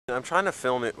I'm trying to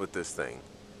film it with this thing,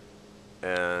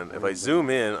 and if I zoom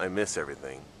in, I miss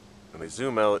everything. When I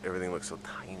zoom out, everything looks so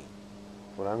tiny.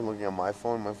 When I'm looking at my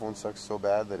phone sucks so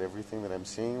bad that everything that I'm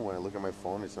seeing, when I look at my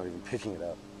phone, it's not even picking it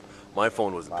up. My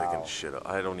phone wasn't Wow. picking shit up.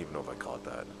 I don't even know if I caught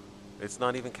that. It's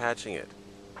not even catching it.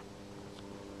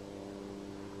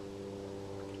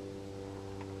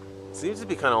 Seems to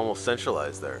be kind of almost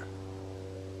centralized there.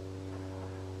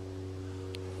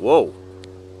 Whoa.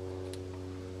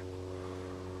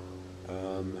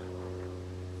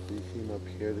 We came up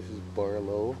here. This is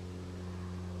Barlow.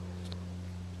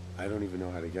 I don't even know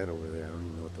how to get over there. I don't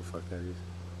even know what the fuck that is.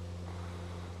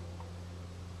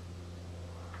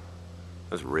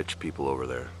 There's rich people over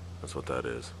there. That's what that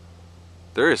is.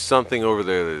 There is something over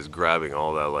there that is grabbing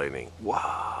all that lightning.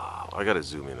 Wow. I gotta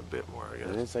zoom in a bit more, I guess.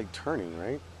 And it's like turning,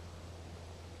 right?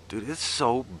 Dude, it's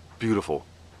so beautiful.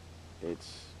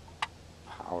 It's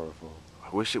powerful. I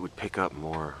wish it would pick up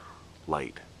more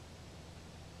light.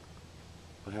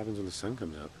 What happens when the sun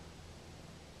comes up?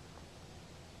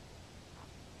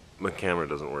 My camera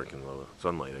doesn't work in the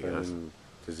sunlight, I guess.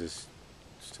 Does this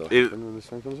still happen when the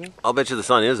sun comes up? I'll bet you the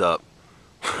sun is up.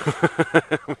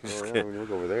 Oh yeah, when you look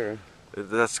over there.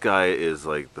 That sky is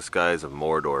like the skies of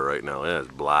Mordor right now. It is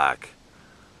black.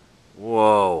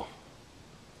 Whoa.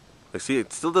 I see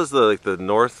it still does the the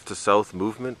north to south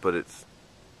movement, but it's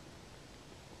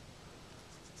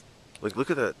like, look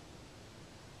at that.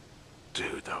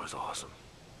 Dude, that was awesome.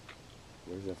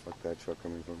 Where's that truck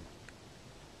coming from?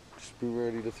 Just be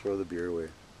ready to throw the beer away.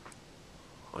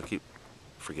 I keep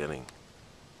forgetting.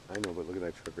 I know, but look at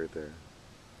that truck right there.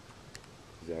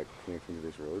 Is that connecting to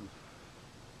this road?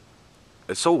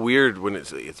 It's so weird when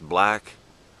it's black,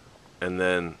 and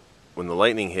then when the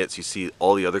lightning hits, you see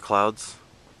all the other clouds.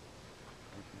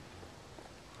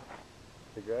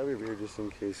 Hey, grab your beer just in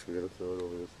case we gotta throw it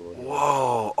over this road.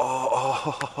 Whoa!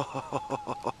 Oh.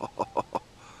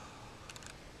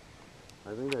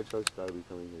 I think that truck's gotta be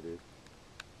coming here, dude.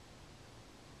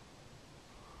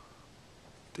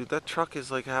 Dude, that truck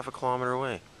is like half a kilometer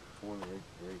away. The one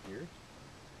right here?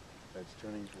 That's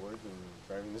turning towards and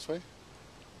driving this way?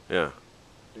 Yeah.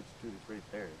 Dude, it's right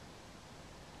there.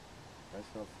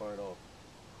 That's not far at all.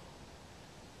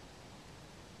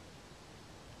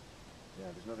 Yeah,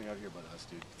 there's nothing out here but us,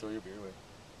 dude. Throw your beer away.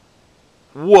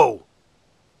 Whoa!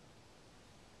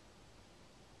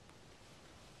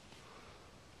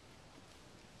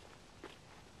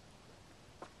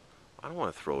 I don't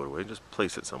want to throw it away, just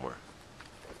place it somewhere.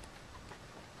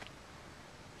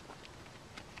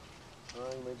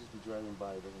 You might just be driving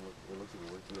by. It looks like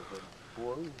it works in the hood.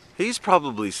 Whoa. He's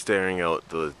probably staring out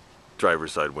the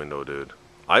driver's side window, dude.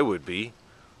 I would be.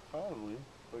 Probably.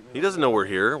 He doesn't know we're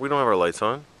here. We don't have our lights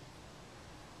on.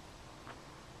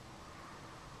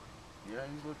 Yeah,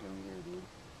 he's looking here, dude.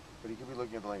 But he could be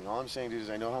looking at the light. All I'm saying, dude, is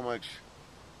I know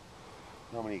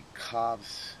how many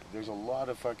cops. There's a lot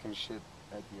of fucking shit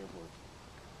at the airport.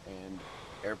 And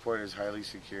airport is highly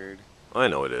secured. I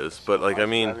know it is, but like, I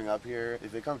mean, driving up here,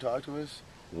 if they come talk to us,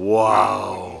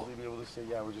 wow. we'll be able to say,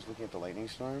 yeah, we're just looking at the lightning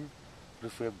storm. But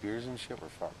if we have beers and shit, we're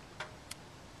fucked.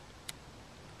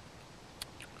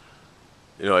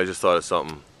 You know, I just thought of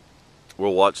something.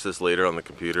 We'll watch this later on the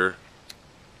computer,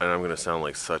 and I'm gonna sound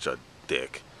like such a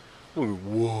dick.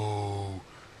 Whoa,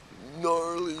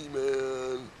 gnarly,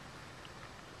 man.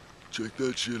 Check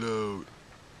that shit out.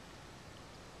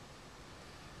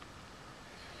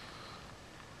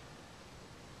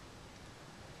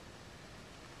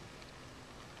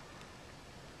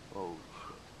 Oh,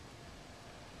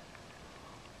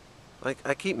 Like,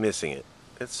 I keep missing it.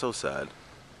 It's so sad.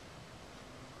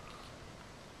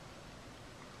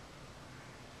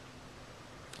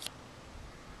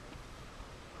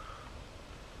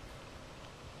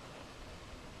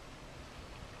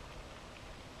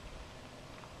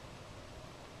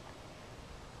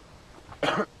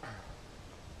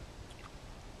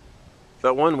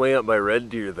 That one way up by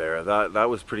Red Deer there, that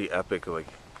was pretty epic, like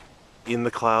in the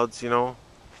clouds, you know?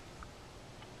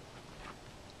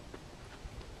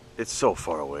 It's so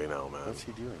far away now, man. what's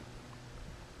he doing?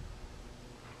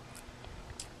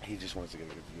 He just wants to get a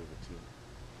good view of it, too.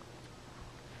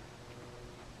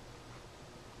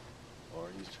 Or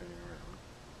he's turning around.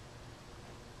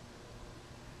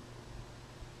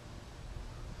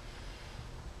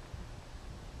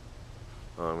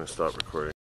 Oh, I'm gonna stop recording.